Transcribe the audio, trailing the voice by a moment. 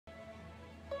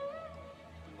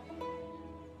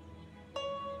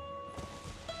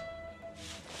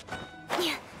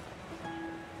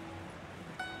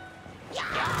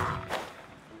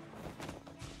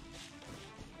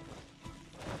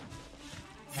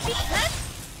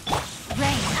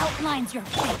outlines your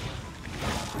fate.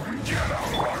 Get out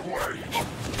of my way!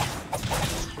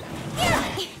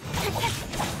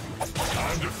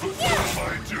 Time to fulfill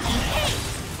my duty.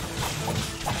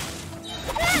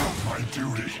 My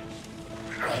duty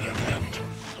at an end.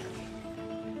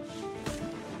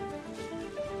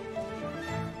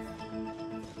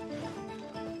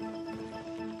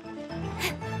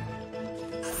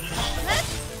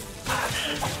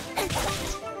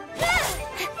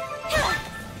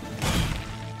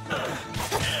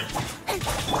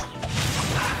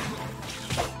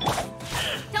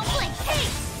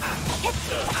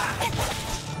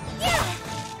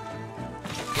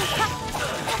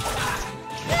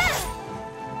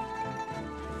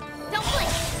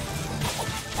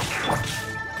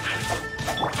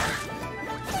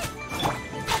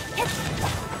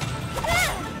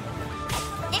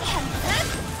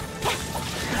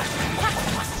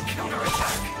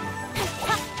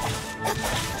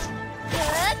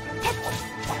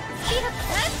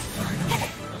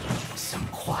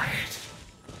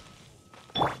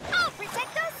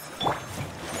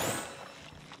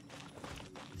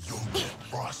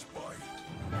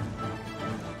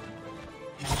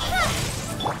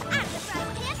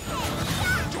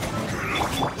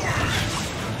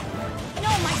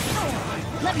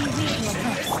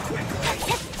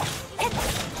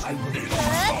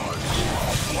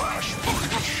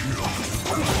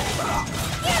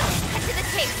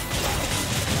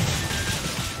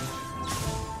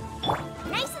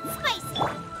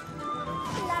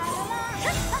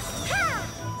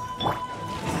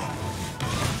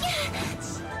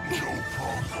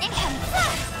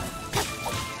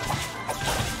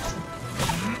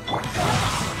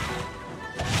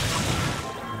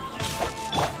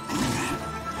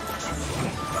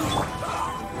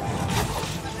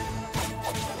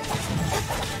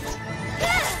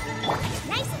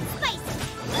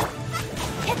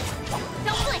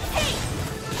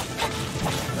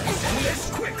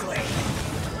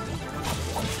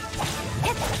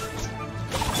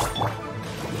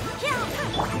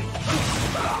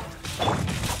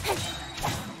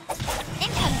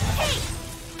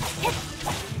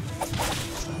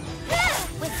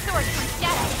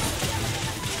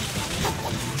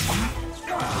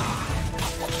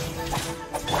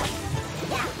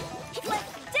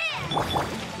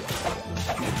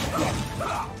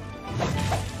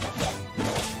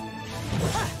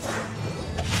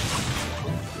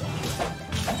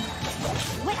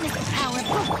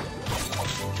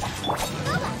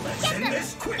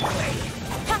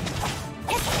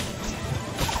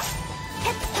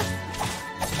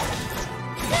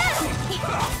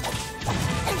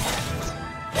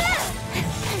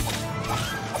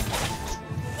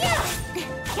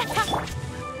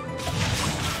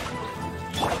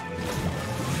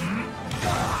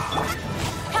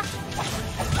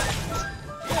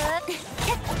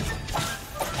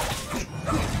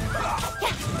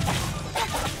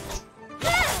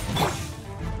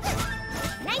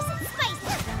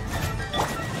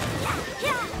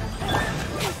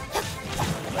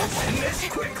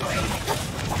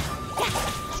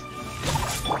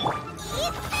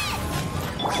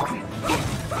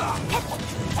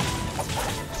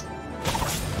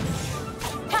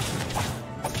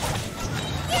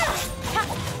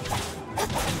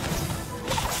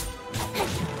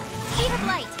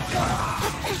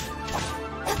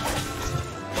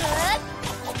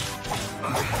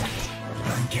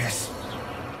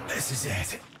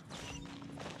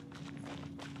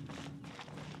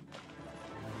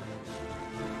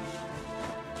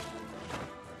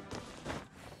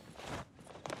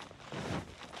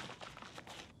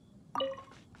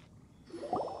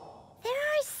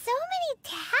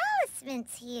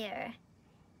 Here.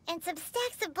 And some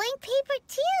stacks of blank paper,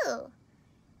 too.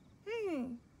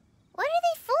 What are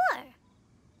they for?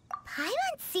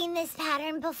 Paimon's seen this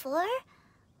pattern before.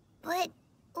 But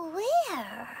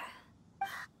where?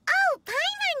 Oh,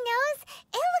 Paimon knows!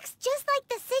 It looks just like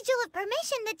the sigil of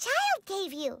permission the child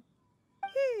gave you.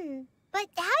 But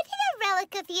how did a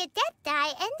relic of the Adepti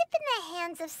end up in the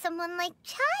hands of someone like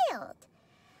Child?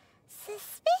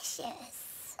 Suspicious.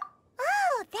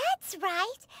 Oh, that's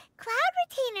right. Cloud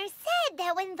Retainer said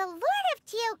that when the Lord of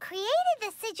Geo created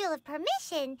the Sigil of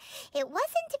Permission, it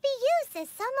wasn't to be used as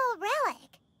some old relic.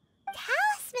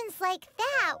 Talismans like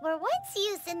that were once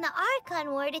used in the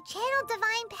Archon War to channel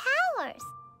divine powers.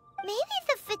 Maybe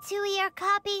the Fatui are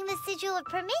copying the Sigil of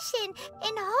Permission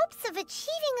in hopes of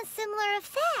achieving a similar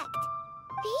effect.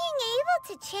 Being able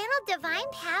to channel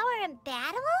divine power in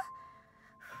battle?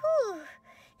 Whew,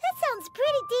 that sounds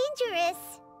pretty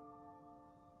dangerous.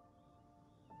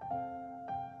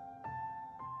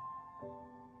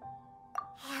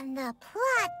 And the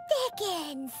plot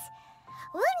thickens.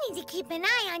 We'll need to keep an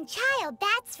eye on Child,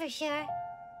 that's for sure. Alright,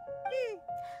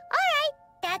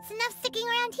 that's enough sticking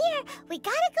around here. We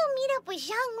gotta go meet up with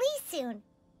Zhongli soon.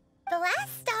 The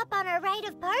last stop on our Rite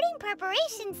of Parting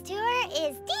preparations tour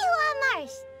is Dihua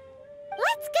Marsh.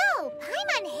 Let's go!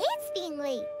 Paimon hates being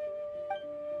late.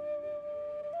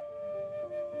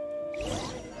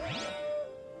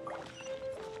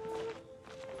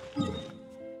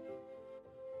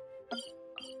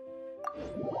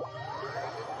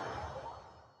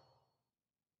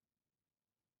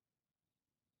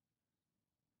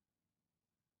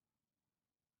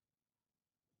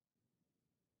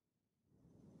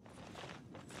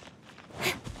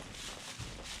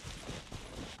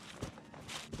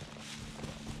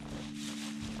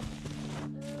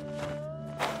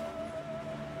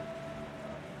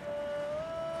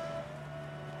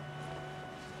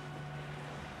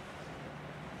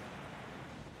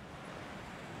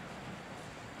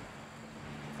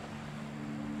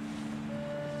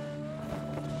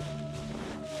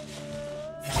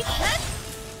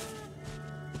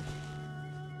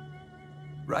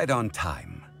 Right on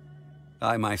time.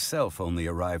 I myself only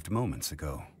arrived moments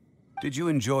ago. Did you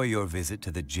enjoy your visit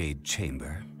to the Jade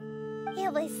Chamber?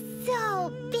 It was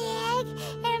so big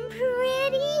and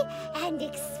pretty and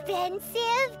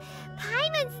expensive.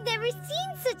 Paimon's never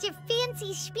seen such a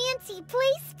fancy schmancy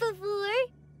place before.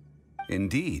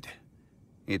 Indeed.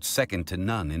 It's second to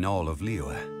none in all of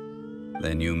Liyue.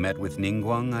 Then you met with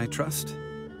Ningguang, I trust?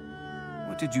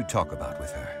 What did you talk about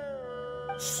with her?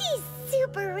 She's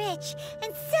super rich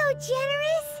and so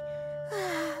generous.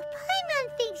 Paimon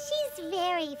thinks she's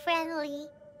very friendly.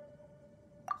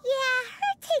 Yeah,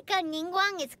 her take on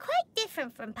ningguang is quite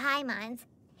different from Paimon's.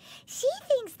 She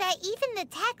thinks that even the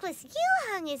tactless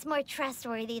Yuheng is more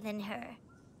trustworthy than her.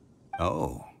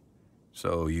 Oh,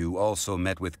 so you also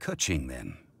met with Keqing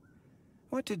then?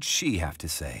 What did she have to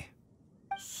say?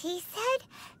 She said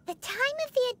the time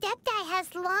of the Adepti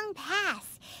has long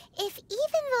passed. If even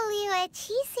the Liyue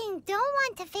Qixing don't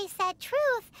want to face that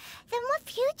truth, then what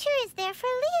future is there for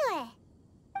Liyue?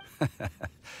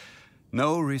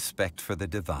 No respect for the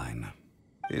divine.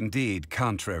 Indeed,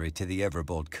 contrary to the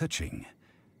ever-bold Keqing,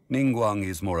 Ningguang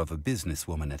is more of a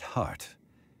businesswoman at heart.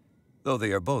 Though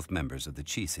they are both members of the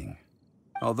Qixing.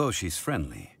 Although she's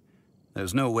friendly,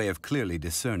 there's no way of clearly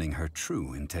discerning her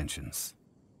true intentions.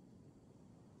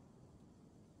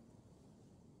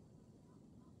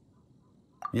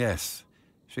 Yes,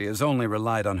 she has only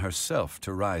relied on herself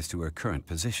to rise to her current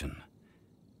position.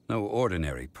 No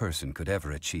ordinary person could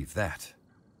ever achieve that.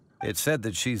 It's said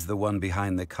that she's the one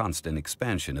behind the constant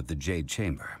expansion of the Jade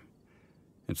Chamber.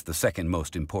 It's the second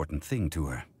most important thing to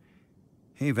her.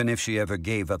 Even if she ever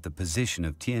gave up the position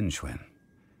of Tianquan,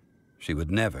 she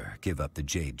would never give up the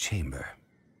Jade Chamber.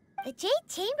 The Jade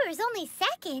Chamber is only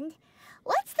second.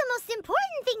 What's the most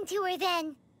important thing to her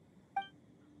then?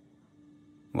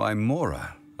 Why,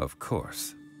 Mora, of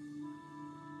course.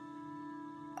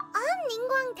 All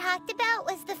Ningguang talked about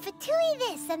was the Fatui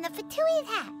this and the Fatui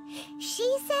that.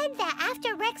 She said that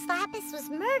after Rex Lapis was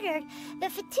murdered, the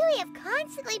Fatui have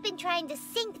constantly been trying to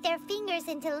sink their fingers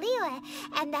into Liyue,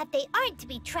 and that they aren't to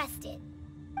be trusted.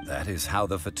 That is how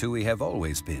the Fatui have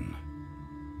always been.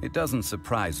 It doesn't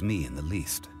surprise me in the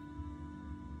least.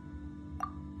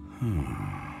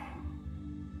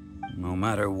 No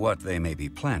matter what they may be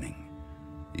planning,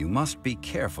 you must be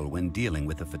careful when dealing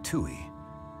with the Fatui.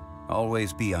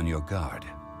 Always be on your guard.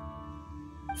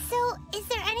 So, is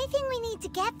there anything we need to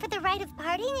get for the Rite of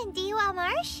Parting in Dihua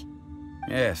Marsh?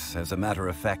 Yes, as a matter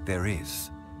of fact, there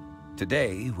is.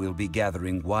 Today, we'll be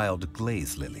gathering wild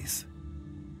glaze lilies.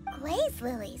 Glaze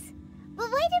lilies? But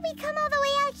why did we come all the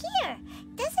way out here?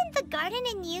 Doesn't the garden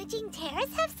in Yujing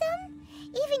Terrace have some?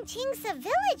 Even Qingse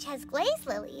Village has glaze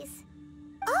lilies.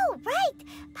 Oh, right!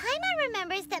 Paimon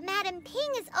remembers that Madame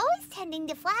Ping is always tending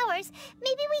to flowers.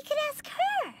 Maybe we could ask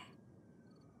her.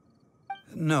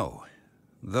 No.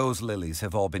 Those lilies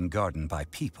have all been gardened by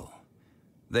people.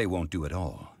 They won't do it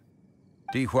all.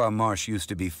 Dihua Marsh used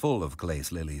to be full of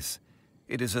glaze lilies.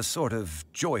 It is a sort of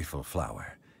joyful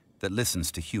flower that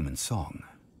listens to human song.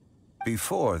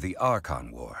 Before the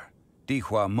Archon War,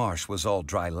 Dihua Marsh was all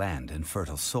dry land and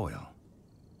fertile soil.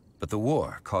 But the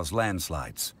war caused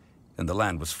landslides, and the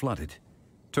land was flooded,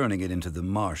 turning it into the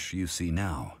marsh you see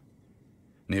now.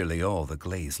 Nearly all the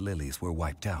glaze lilies were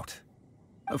wiped out.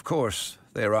 Of course,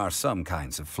 there are some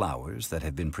kinds of flowers that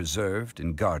have been preserved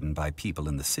and gardened by people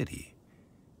in the city.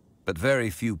 But very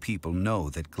few people know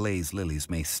that glaze lilies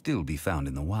may still be found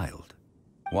in the wild.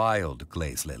 Wild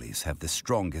glaze lilies have the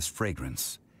strongest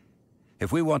fragrance.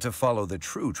 If we want to follow the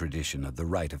true tradition of the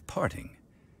Rite of Parting,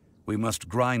 We must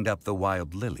grind up the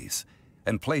wild lilies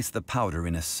and place the powder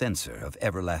in a censer of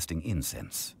everlasting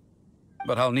incense.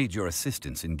 But I'll need your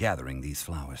assistance in gathering these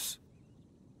flowers.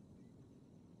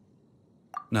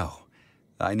 No,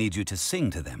 I need you to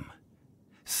sing to them.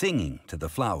 Singing to the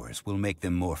flowers will make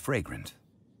them more fragrant.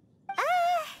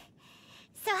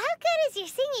 So how good is your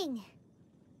singing?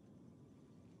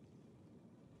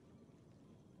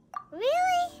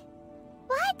 Really?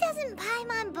 Why doesn't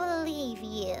Paimon believe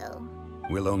you?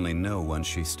 We'll only know once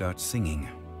she starts singing.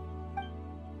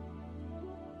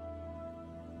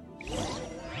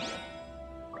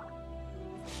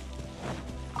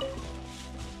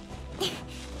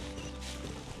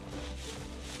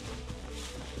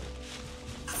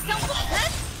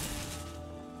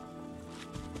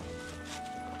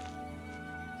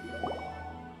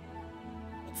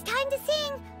 It's time to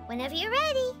sing whenever you're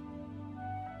ready.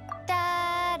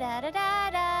 Da da da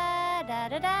da da da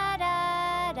da da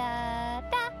da da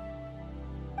da.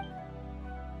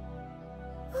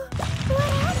 What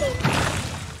happened?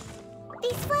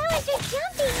 These flowers are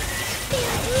jumping.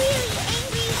 They're really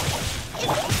angry. Is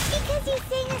it because you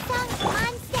sang a song from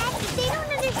Mondstadt that they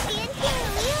don't understand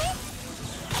Hero?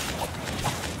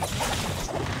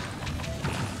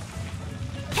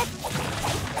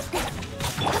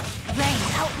 Rain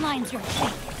outlines your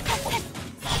fate.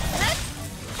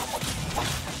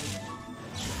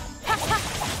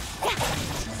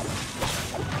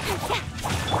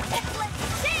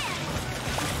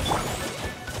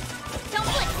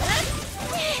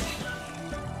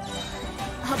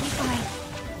 I'll be fine.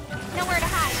 Nowhere to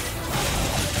hide.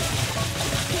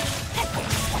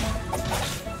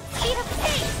 Speed up the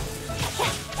pace.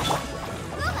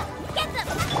 Get them!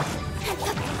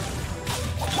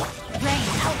 Rain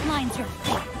outlines your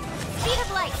fate. Speed of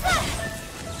light.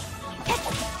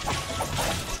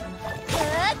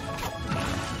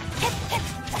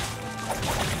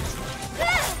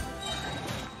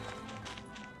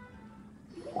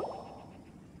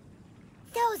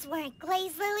 Those weren't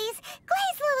glaze lilies.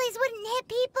 Glaze lilies wouldn't hit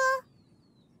people.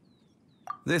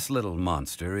 This little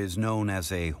monster is known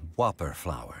as a whopper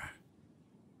flower.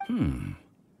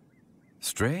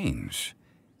 Strange.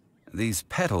 These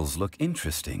petals look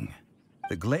interesting.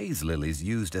 The glaze lilies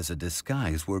used as a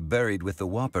disguise were buried with the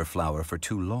whopper flower for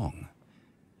too long.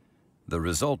 The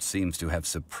result seems to have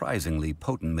surprisingly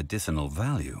potent medicinal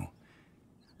value.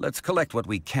 Let's collect what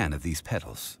we can of these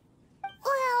petals.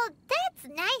 Well, that's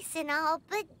nice and all,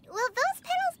 but will those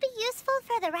petals be useful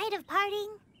for the rite of parting?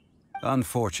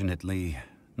 Unfortunately,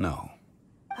 no.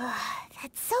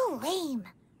 That's so lame.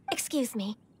 Excuse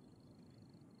me.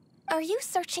 Are you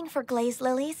searching for glaze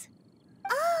lilies?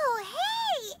 Oh,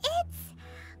 hey! It's...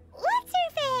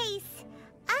 What's-her-face?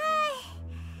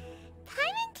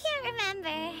 Paimon can't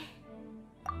remember.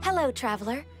 Hello,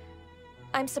 traveler.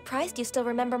 I'm surprised you still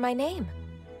remember my name.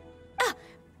 Ah,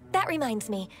 that reminds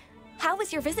me. How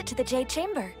was your visit to the Jade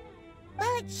Chamber?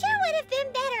 Well, it sure would have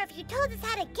been better if you told us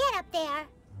how to get up there.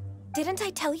 Didn't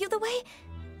I tell you the way?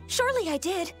 Surely I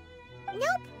did.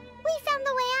 Nope, we found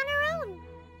the way on our own.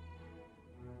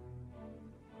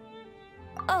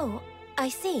 Oh, I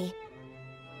see.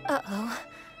 Uh-oh.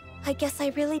 I guess I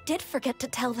really did forget to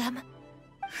tell them.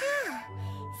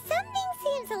 Something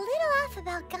seems a little off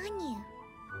about Ganyu.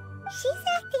 She's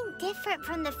acting different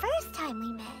from the first time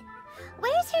we met.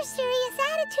 Where's her serious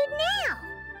attitude now?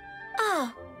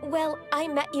 Ah, well, I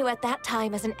met you at that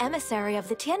time as an emissary of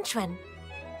the Tianquan.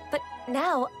 But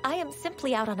now, I am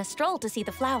simply out on a stroll to see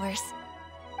the flowers.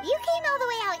 You came all the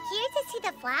way out here to see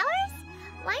the flowers?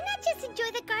 Why not just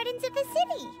enjoy the gardens of the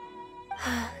city?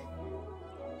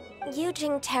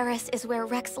 Yujing Terrace is where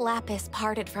Rex Lapis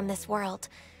parted from this world.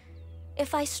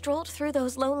 If I strolled through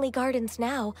those lonely gardens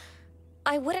now,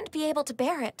 I wouldn't be able to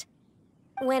bear it.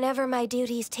 Whenever my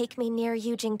duties take me near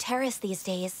Yujing Terrace these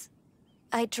days,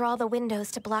 I draw the windows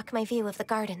to block my view of the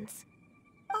gardens.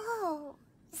 Oh,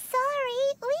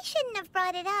 sorry. We shouldn't have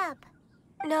brought it up.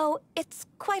 No, it's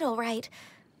quite all right.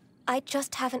 I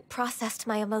just haven't processed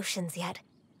my emotions yet.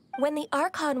 When the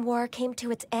Archon War came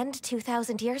to its end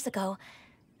 2,000 years ago,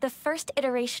 the first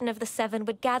iteration of the Seven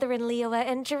would gather in Liyue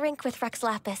and drink with Rex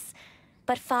Lapis.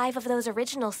 But 5 of those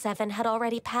original 7 had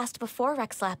already passed before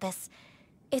Rex Lapis.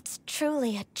 It's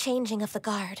truly a changing of the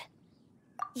guard.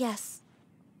 Yes,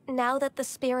 now that the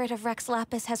spirit of Rex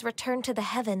Lapis has returned to the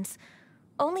heavens,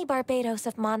 only Barbados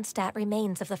of Mondstadt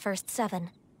remains of the first 7.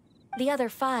 The other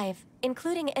 5,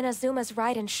 including Inazuma's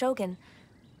Raiden Shogun,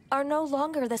 are no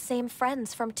longer the same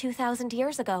friends from 2,000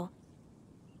 years ago.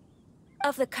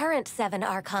 Of the current 7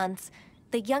 Archons,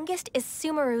 the youngest is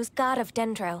Sumeru's god of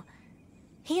Dendro.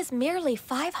 He is merely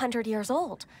 500 years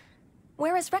old.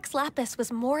 whereas Rex Lapis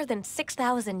was more than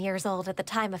 6,000 years old at the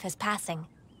time of his passing.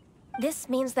 This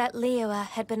means that Liyue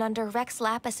had been under Rex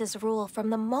Lapis's rule from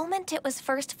the moment it was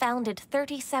first founded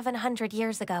 3,700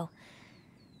 years ago.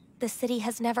 The city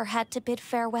has never had to bid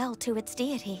farewell to its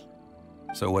deity.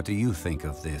 So what do you think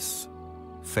of this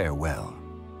farewell?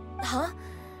 Huh?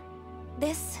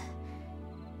 This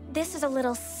is a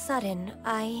little sudden.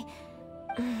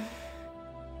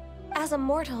 As a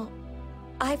mortal,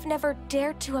 I've never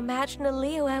dared to imagine a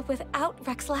Liyue without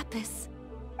Rex Lapis.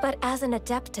 But as an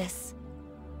Adeptus,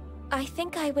 I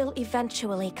think I will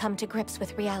eventually come to grips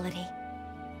with reality.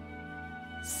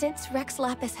 Since Rex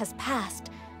Lapis has passed,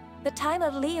 the time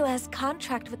of Liyue's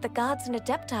contract with the gods and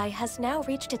Adepti has now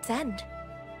reached its end.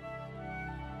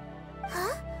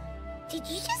 Huh? Did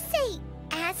you just say,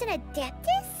 as an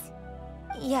Adeptus?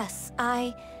 Yes,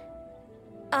 I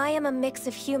am a mix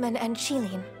of human and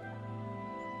Chilean.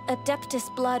 Adeptus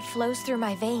blood flows through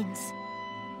my veins.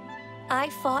 I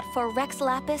fought for Rex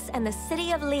Lapis and the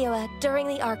city of Liyue during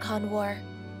the Archon War.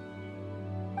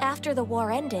 After the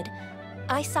war ended,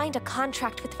 I signed a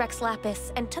contract with Rex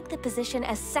Lapis and took the position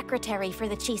as secretary for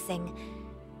the Qixing.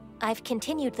 I've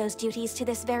continued those duties to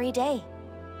this very day.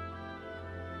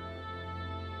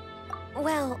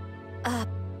 Well,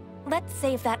 let's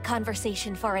save that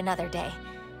conversation for another day.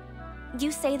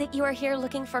 You say that you are here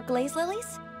looking for glaze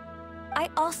lilies? I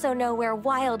also know where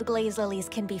wild glaze lilies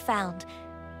can be found.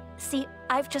 See,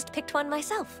 I've just picked one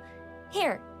myself.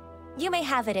 Here, you may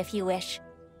have it if you wish.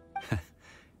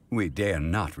 We dare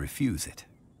not refuse it.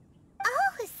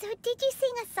 Oh, so did you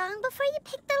sing a song before you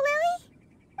picked the lily?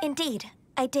 Indeed,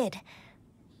 I did.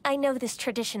 I know this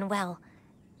tradition well.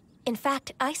 In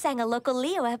fact, I sang a local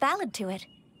Liyue ballad to it.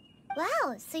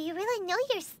 Wow, so you really know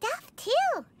your stuff,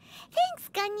 too. Thanks,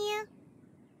 Ganyu.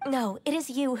 No, it is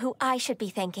you who I should be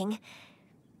thanking.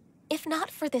 If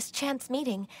not for this chance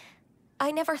meeting,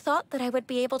 I never thought that I would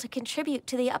be able to contribute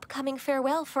to the upcoming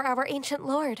farewell for our ancient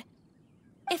lord.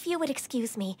 If you would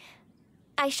excuse me,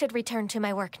 I should return to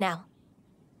my work now.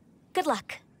 Good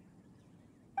luck.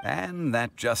 And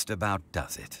that just about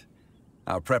does it.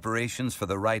 Our preparations for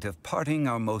the rite of parting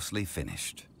are mostly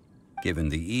finished. Given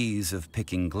the ease of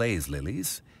picking glaze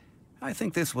lilies, I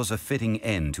think this was a fitting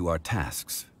end to our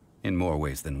tasks, in more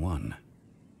ways than one.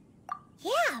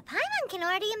 Yeah, Paimon can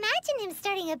already imagine him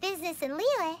starting a business in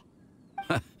Liyue.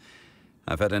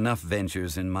 I've had enough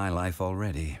ventures in my life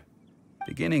already.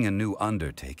 Beginning a new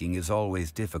undertaking is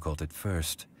always difficult at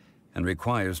first, and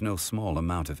requires no small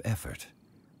amount of effort.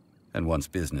 And once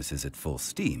business is at full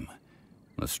steam,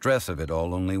 the stress of it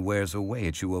all only wears away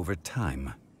at you over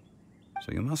time.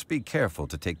 So you must be careful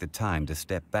to take the time to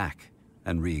step back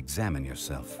and re-examine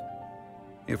yourself.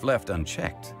 If left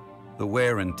unchecked, the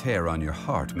wear and tear on your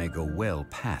heart may go well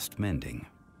past mending.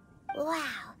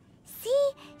 Wow. See?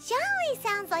 Zhongli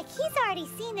sounds like he's already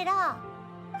seen it all.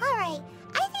 Alright,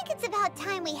 I think it's about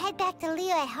time we head back to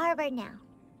Liyue Harbor now.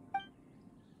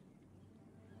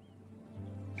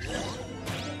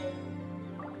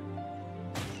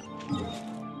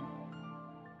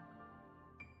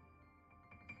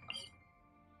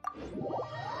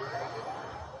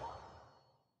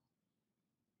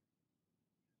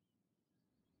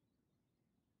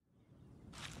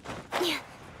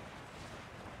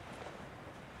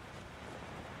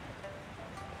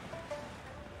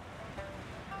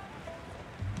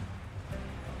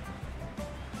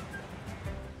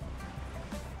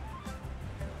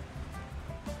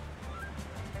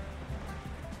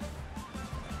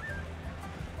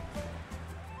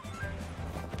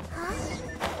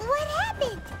 What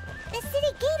happened? The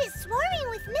city gate is swarming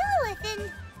with Millilith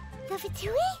and the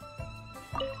Fatui?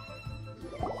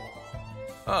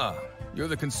 Ah, you're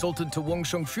the consultant to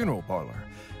Wangsheng Funeral Parlor.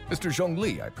 Mr.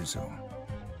 Zhongli, I presume.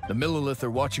 The Millilith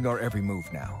are watching our every move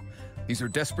now. These are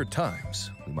desperate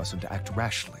times. We mustn't act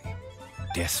rashly.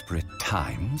 Desperate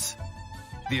times?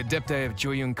 The Adepti of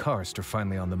Joyun Karst are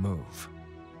finally on the move.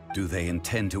 Do they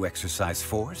intend to exercise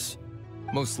force?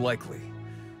 Most likely.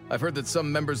 I've heard that some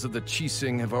members of the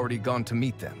Qixing have already gone to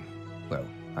meet them. Well,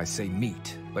 I say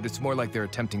meet, but it's more like they're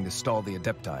attempting to stall the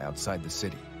Adepti outside the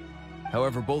city.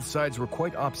 However, both sides were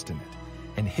quite obstinate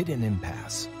and hit an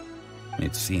impasse.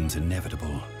 It seems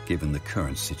inevitable, given the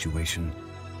current situation.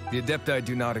 The Adepti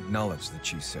do not acknowledge the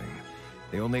Qixing.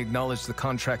 They only acknowledge the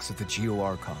contracts of the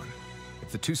Geo-Archon.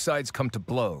 If the two sides come to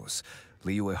blows,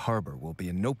 Liyue Harbor will be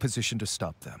in no position to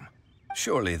stop them.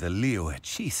 Surely the Liyue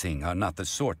Qixing are not the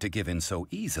sort to give in so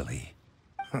easily.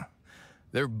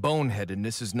 Their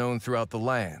boneheadedness is known throughout the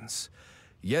lands.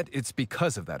 Yet it's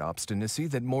because of that obstinacy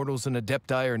that mortals and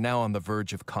Adepti are now on the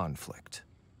verge of conflict.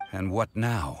 And what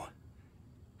now?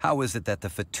 How is it that the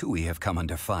Fatui have come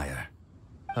under fire?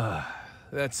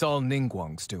 that's all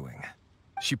Ningguang's doing.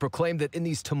 She proclaimed that in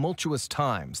these tumultuous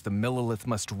times, the Millelith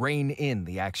must rein in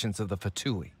the actions of the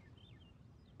Fatui.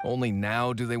 Only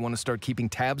now do they want to start keeping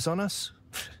tabs on us?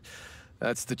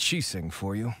 That's the Qixing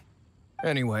for you.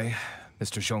 Anyway,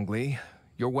 Mr. Zhongli,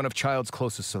 you're one of Child's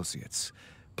close associates.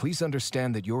 Please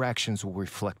understand that your actions will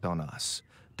reflect on us.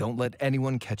 Don't let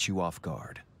anyone catch you off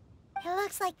guard. It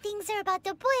looks like things are about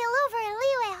to boil over in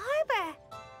Liyue Harbor.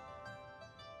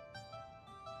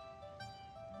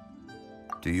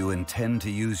 Do you intend to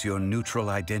use your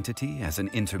neutral identity as an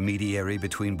intermediary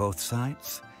between both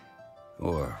sides?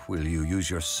 Or will you use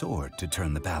your sword to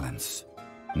turn the balance?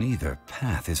 Neither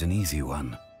path is an easy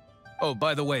one. Oh,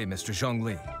 by the way, Mr.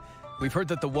 Zhongli, we've heard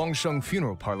that the Wangsheng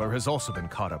funeral parlor has also been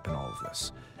caught up in all of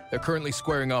this. They're currently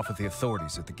squaring off with the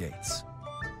authorities at the gates.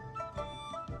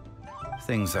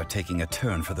 Things are taking a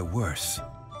turn for the worse.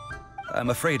 I'm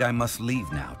afraid I must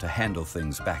leave now to handle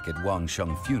things back at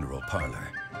Wangsheng funeral parlor.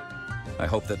 I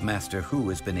hope that Master Hu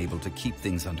has been able to keep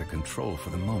things under control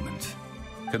for the moment.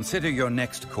 Consider your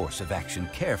next course of action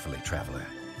carefully, Traveler.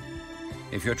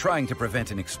 If you're trying to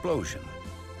prevent an explosion,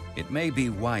 it may be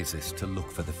wisest to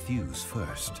look for the fuse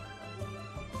first.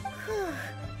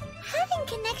 Having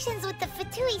connections with the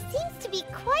Fatui seems to be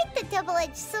quite the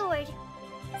double-edged sword.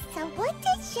 So what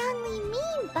does Zhongli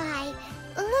mean by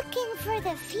looking for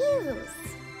the fuse?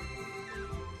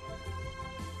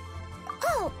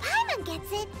 Oh, Paimon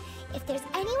gets it! If there's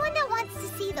anyone that wants to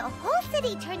see the whole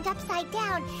city turned upside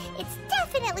down, it's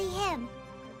definitely him.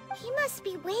 He must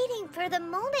be waiting for the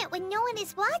moment when no one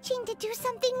is watching to do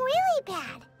something really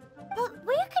bad. But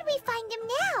where could we find him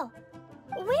now?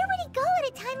 Where would he go at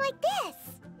a time like this?